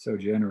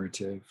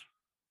generative.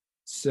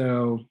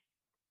 So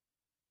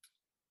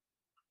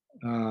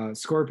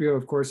Scorpio,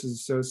 of course, is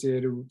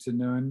associated to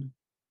Nun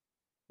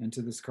and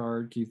to this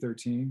card, key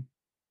 13.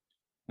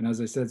 And as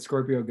I said,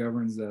 Scorpio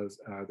governs those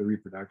the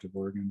reproductive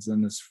organs,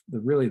 and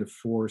really the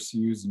force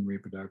used in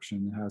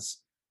reproduction. It has,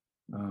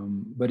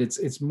 but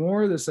it's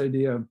more this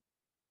idea of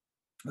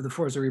the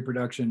force of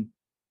reproduction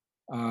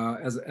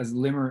as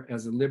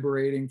a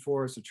liberating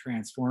force, a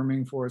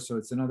transforming force. So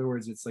it's, in other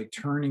words, it's like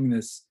turning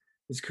this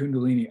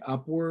Kundalini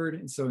upward.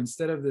 And so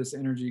instead of this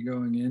energy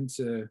going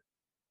into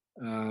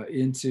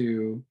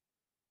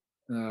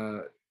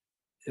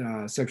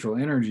sexual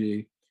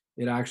energy,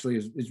 it actually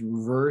is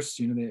reversed.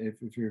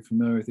 If you're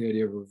familiar with the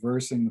idea of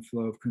reversing the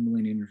flow of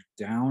Kundalini energy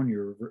down,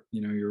 you're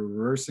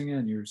reversing it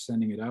and you're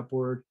sending it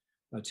upward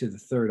to the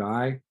third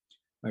eye.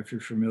 If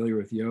you're familiar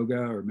with yoga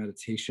or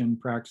meditation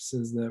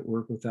practices that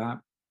work with that.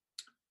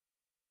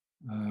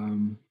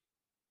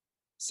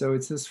 So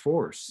it's this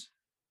force.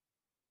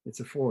 It's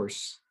a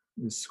force,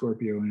 this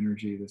Scorpio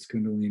energy, this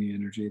Kundalini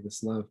energy,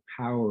 this love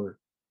power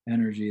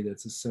energy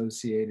that's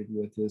associated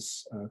with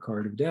this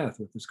card of death,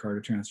 with this card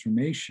of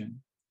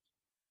transformation.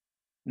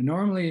 And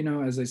normally,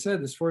 as I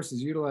said, this force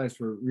is utilized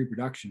for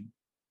reproduction,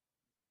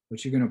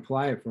 but you can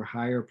apply it for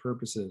higher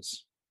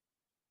purposes.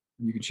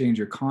 You can change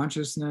your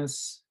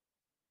consciousness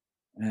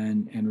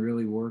and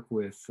really work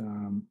with,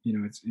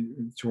 it's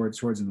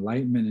towards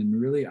enlightenment,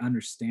 and really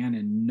understand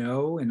and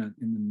know in the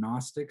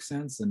Gnostic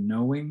sense, the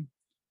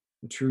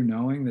true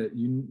knowing that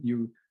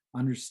you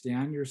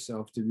understand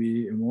yourself to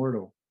be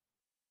immortal.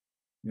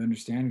 You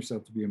understand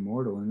yourself to be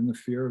immortal, and then the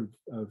fear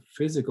of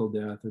physical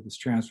death or this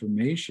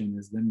transformation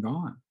is then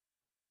gone.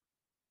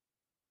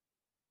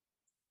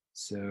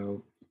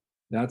 So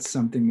that's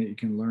something that you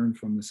can learn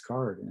from this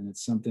card, and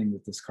it's something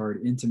that this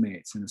card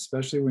intimates. And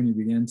especially when you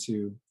begin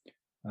to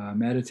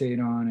meditate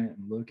on it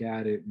and look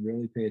at it and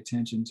really pay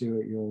attention to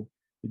it, you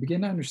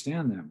begin to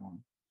understand that more.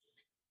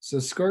 So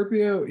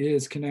Scorpio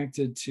is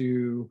connected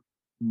to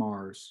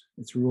Mars.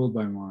 It's ruled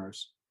by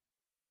Mars,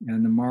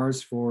 and the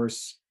Mars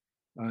force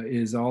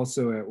is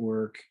also at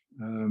work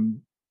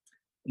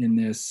in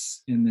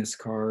this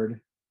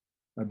card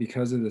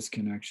because of this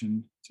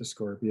connection to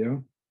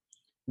Scorpio.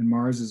 And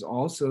Mars is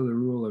also the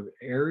rule of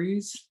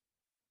Aries,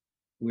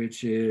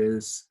 which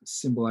is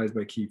symbolized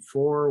by key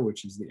 4,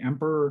 which is the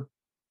Emperor.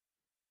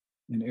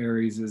 And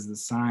Aries is the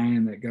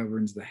sign that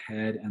governs the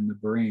head and the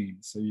brain.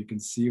 So you can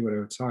see what I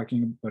was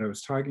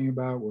talking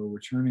about, where we're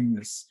turning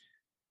this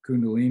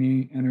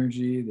Kundalini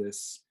energy,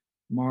 this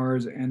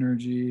Mars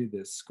energy,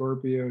 this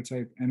Scorpio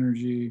type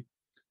energy,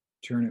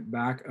 turn it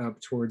back up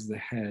towards the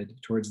head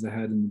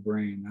and the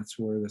brain. That's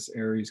where this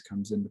Aries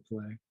comes into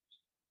play.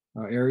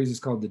 Aries is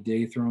called the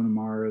day throne of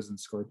Mars, and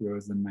Scorpio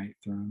is the night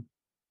throne.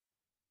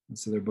 And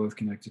so they're both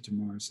connected to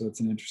Mars. So it's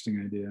an interesting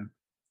idea.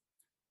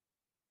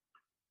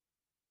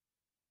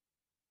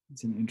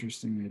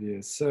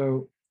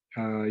 So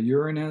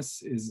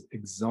Uranus is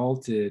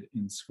exalted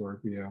in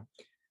Scorpio.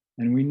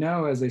 And we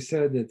know, as I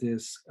said, that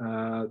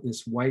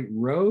this white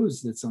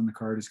rose that's on the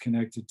card is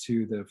connected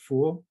to the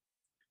Fool,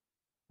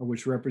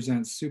 which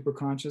represents super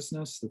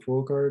consciousness, the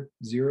Fool card,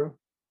 0.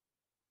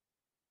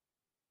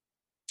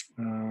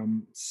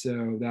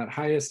 So that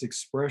highest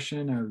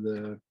expression of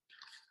the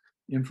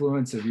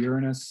influence of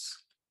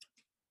Uranus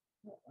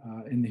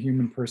in the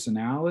human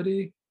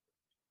personality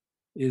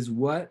is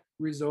what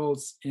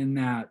results in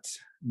that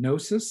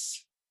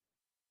gnosis,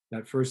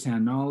 that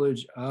firsthand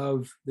knowledge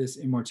of this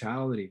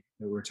immortality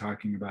that we're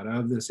talking about,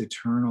 of this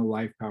eternal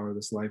life power,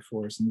 this life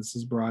force. And this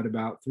is brought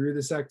about through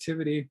this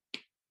activity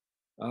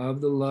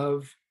of the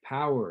love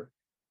power.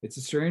 It's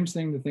a strange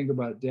thing to think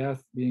about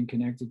death being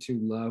connected to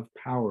love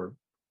power.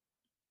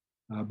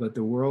 But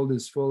the world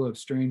is full of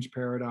strange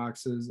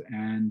paradoxes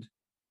and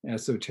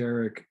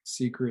esoteric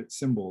secret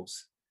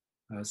symbols.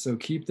 So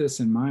keep this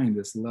in mind.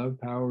 This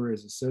love power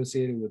is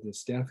associated with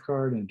this death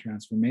card and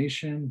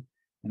transformation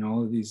and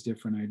all of these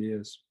different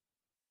ideas.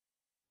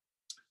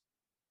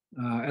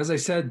 As I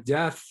said,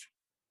 death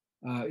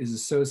is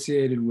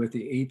associated with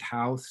the 8th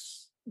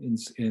house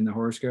in the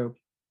horoscope.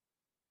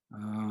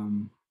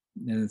 And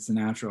it's the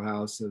natural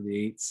house of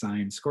the 8th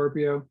sign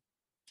Scorpio.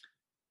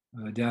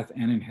 Death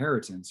and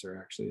inheritance are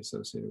actually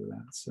associated with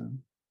that.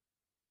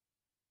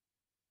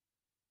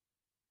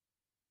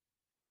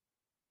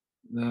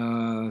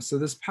 So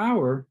this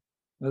power,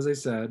 as I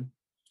said,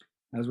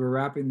 as we're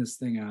wrapping this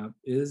thing up,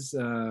 is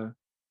the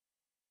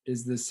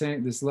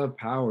same. This love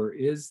power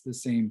is the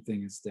same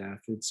thing as death.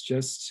 It's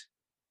just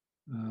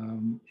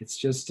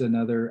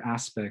another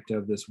aspect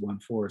of this one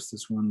force,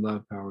 this one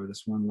love power,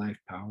 this one life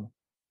power.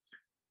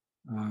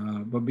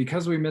 But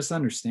because we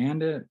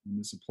misunderstand it,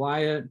 misapply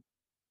it,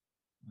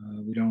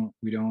 we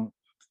don't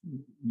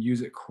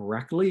use it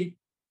correctly,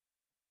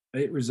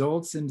 it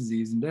results in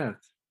disease and death.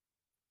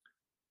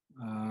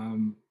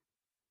 Um,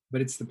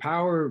 but it's the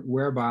power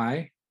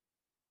whereby,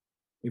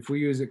 if we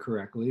use it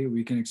correctly,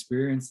 we can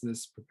experience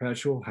this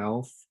perpetual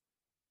health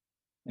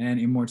and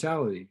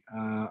immortality.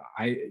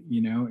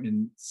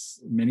 And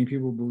many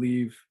people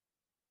believe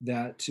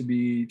that to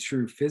be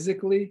true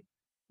physically.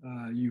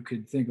 You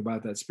could think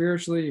about that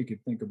spiritually. You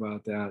could think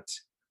about that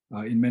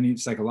in many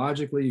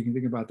psychologically. You can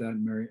think about that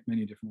in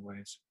many different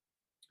ways.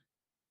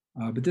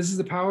 But this is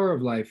the power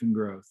of life and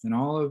growth, and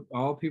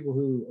all people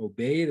who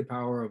obey the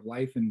power of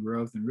life and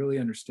growth and really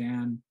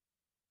understand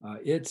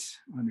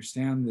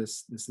understand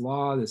this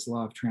law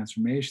of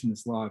transformation,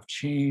 this law of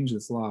change,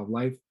 this law of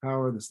life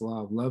power, this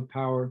law of love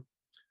power,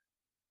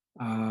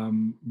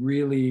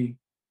 really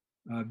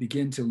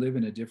begin to live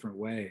in a different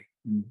way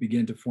and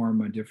begin to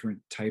form a different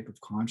type of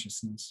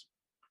consciousness.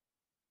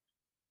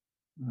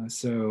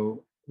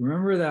 So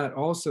remember that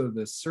also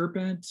the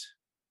serpent,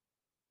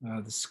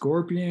 the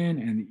scorpion,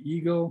 and the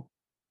eagle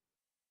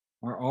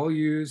are all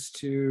used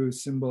to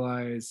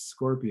symbolize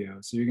Scorpio.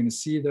 So you're going to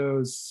see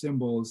those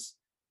symbols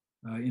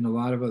in a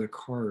lot of other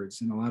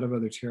cards and a lot of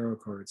other tarot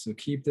cards. So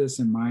keep this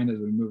in mind as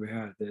we move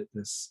ahead, that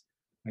this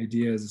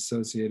idea is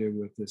associated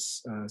with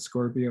this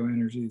Scorpio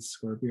energy,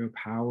 Scorpio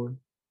power.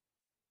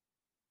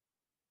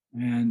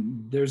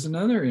 And there's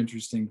another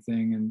interesting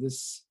thing, and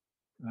this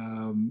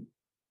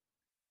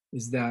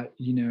is that,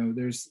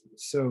 there's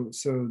so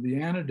the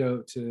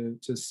antidote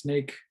to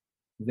snake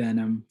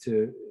venom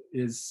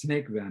is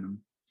snake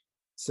venom.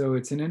 So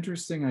it's an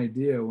interesting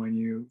idea when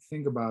you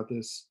think about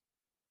this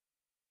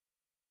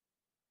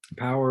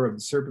power of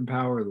the serpent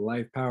power, the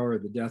life power,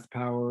 the death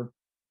power,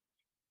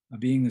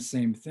 being the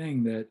same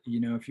thing, that,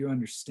 if you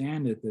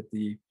understand it, that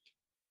the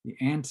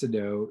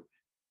antidote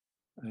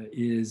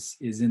is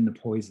in the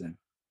poison,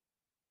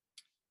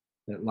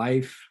 that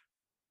life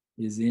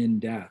is in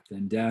death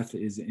and death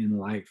is in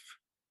life.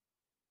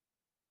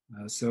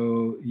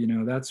 So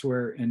that's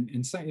where, and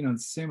it's the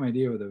same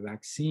idea with a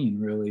vaccine,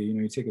 really.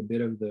 You take a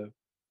bit of the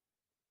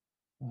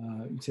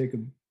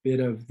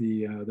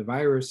the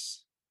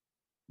virus,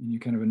 and you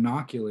kind of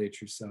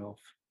inoculate yourself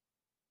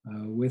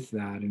with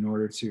that in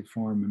order to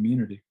form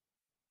immunity.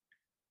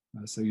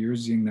 So you're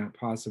using that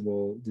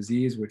possible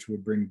disease, which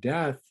would bring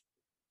death,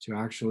 to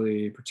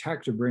actually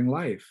protect or bring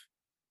life.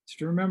 So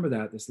to remember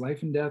that this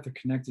life and death are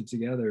connected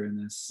together in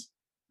this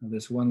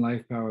one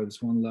life power,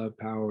 this one love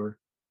power,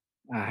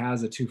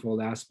 has a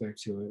twofold aspect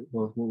to it,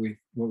 both what we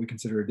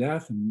consider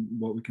death and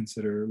what we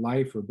consider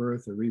life or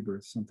birth or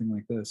rebirth, something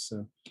like this.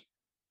 So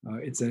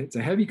it's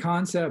a heavy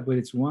concept, but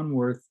it's one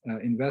worth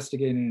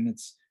investigating, and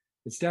it's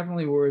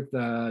definitely worth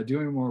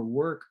doing more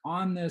work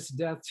on this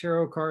death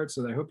tarot card.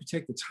 So I hope you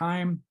take the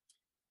time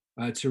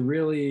to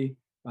really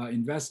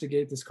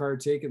investigate this card.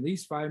 Take at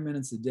least 5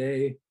 minutes a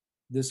day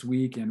this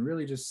week and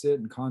really just sit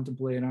and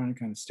contemplate on it,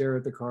 kind of stare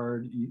at the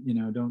card.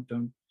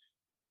 Don't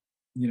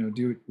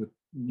do it with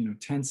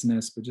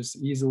tenseness, but just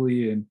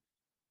easily and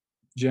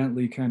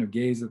gently kind of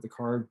gaze at the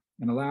card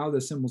and allow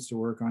the symbols to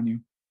work on you.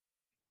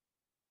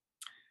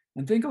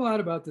 And think a lot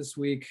about this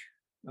week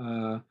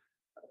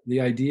the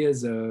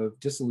ideas of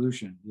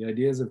dissolution, the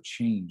ideas of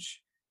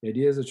change, the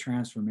ideas of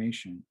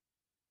transformation,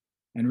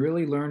 and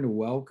really learn to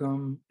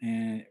welcome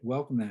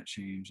that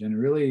change, and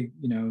really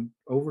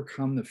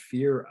overcome the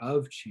fear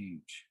of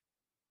change,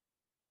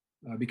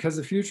 because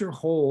the future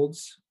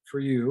holds for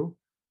you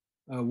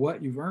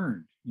what you've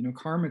earned,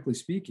 karmically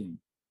speaking,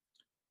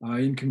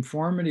 in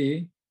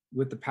conformity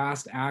with the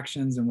past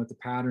actions and with the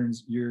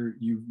patterns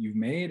you've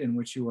made and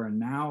which you are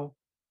now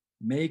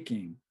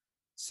making.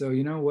 So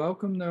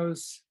welcome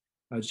those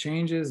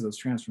changes, those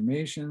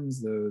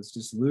transformations, those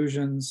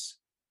disillusions,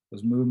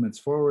 those movements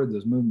forward,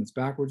 those movements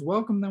backwards.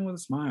 Welcome them with a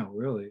smile,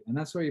 really. And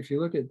that's why, if you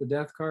look at the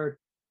death card,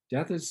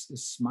 death is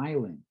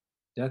smiling.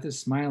 Death is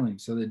smiling.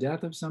 So the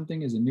death of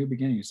something is a new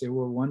beginning. You say,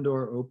 well, one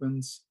door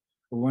opens,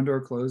 or one door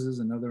closes,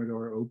 another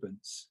door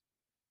opens.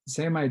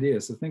 Same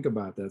idea. So think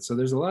about that. So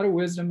there's a lot of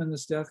wisdom in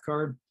this death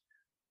card.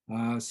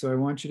 So I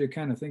want you to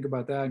kind of think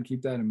about that and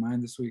keep that in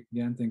mind this week.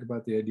 Again, think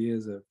about the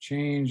ideas of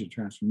change and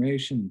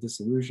transformation and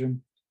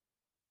dissolution.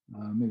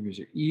 Maybe as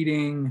you're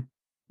eating,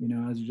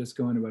 as you're just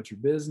going about your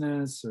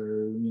business,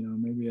 or,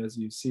 maybe as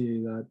you see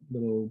that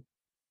little,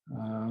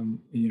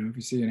 if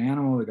you see an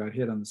animal that got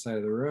hit on the side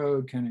of the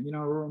road, kind of,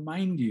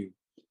 remind you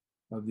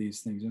of these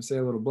things. Say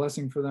a little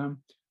blessing for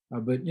them.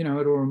 But it'll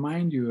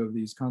remind you of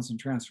these constant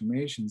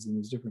transformations and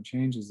these different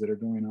changes that are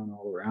going on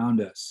all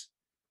around us.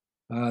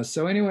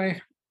 So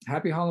anyway,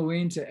 happy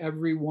Halloween to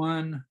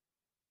everyone,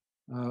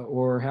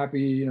 or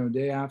happy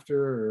day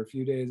after, or a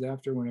few days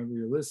after, whenever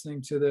you're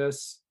listening to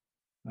this.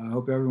 I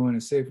hope everyone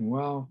is safe and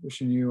well.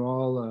 Wishing you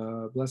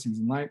all blessings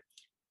and light.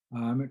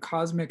 I'm at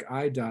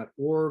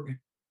cosmiceye.org.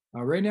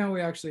 Right now, we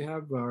actually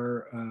have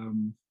our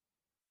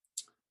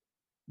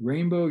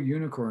rainbow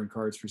unicorn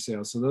cards for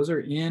sale. So those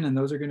are in, and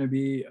those are going to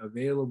be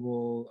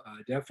available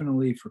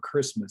definitely for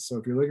Christmas. So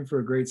if you're looking for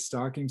a great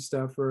stocking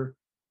stuffer,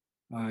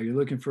 You're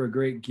looking for a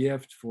great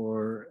gift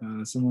for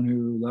someone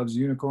who loves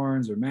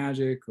unicorns or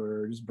magic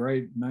or just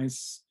bright,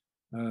 nice,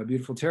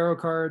 beautiful tarot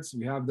cards.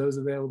 We have those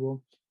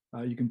available.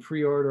 You can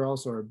pre-order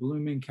also our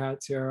Blooming Cat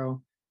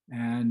Tarot,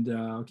 and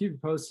I'll keep you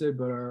posted.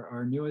 But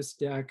our newest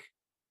deck,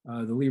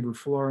 the Liber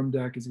Florum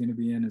deck, is going to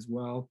be in as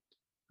well.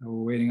 We're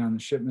waiting on the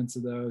shipments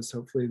of those.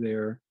 Hopefully,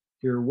 they're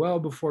here well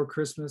before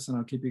Christmas, and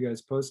I'll keep you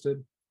guys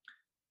posted.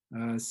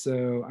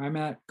 So I'm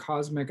at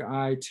Cosmic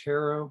Eye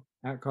Tarot,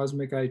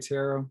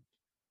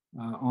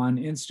 on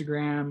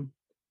Instagram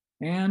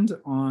and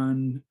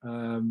on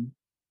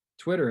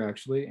Twitter,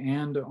 actually,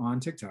 and on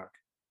TikTok,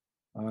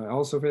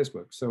 also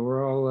Facebook. So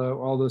we're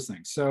all those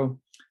things. So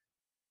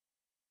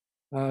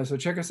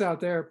check us out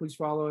there. Please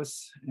follow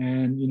us,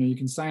 and you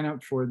can sign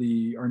up for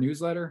our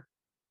newsletter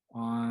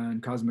on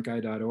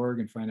cosmiceye.org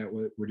and find out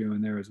what we're doing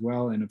there as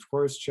well. And of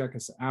course, check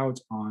us out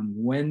on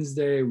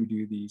Wednesday. We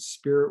do the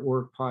Spirit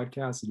Work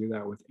podcast. I do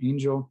that with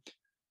Angel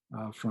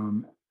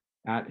from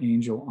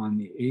 @Angel on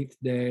the 8th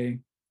day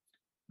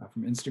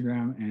from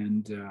Instagram,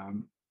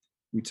 and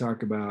we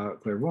talk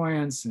about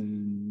clairvoyance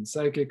and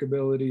psychic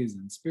abilities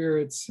and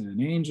spirits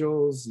and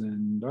angels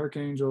and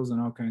archangels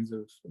and all kinds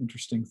of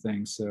interesting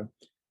things. So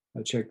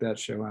check that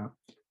show out.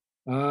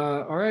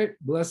 All right,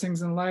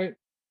 blessings and light.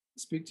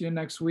 Speak to you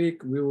next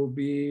week. We will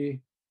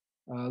be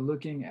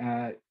looking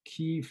at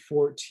key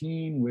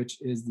 14,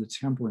 which is the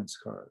temperance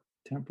card.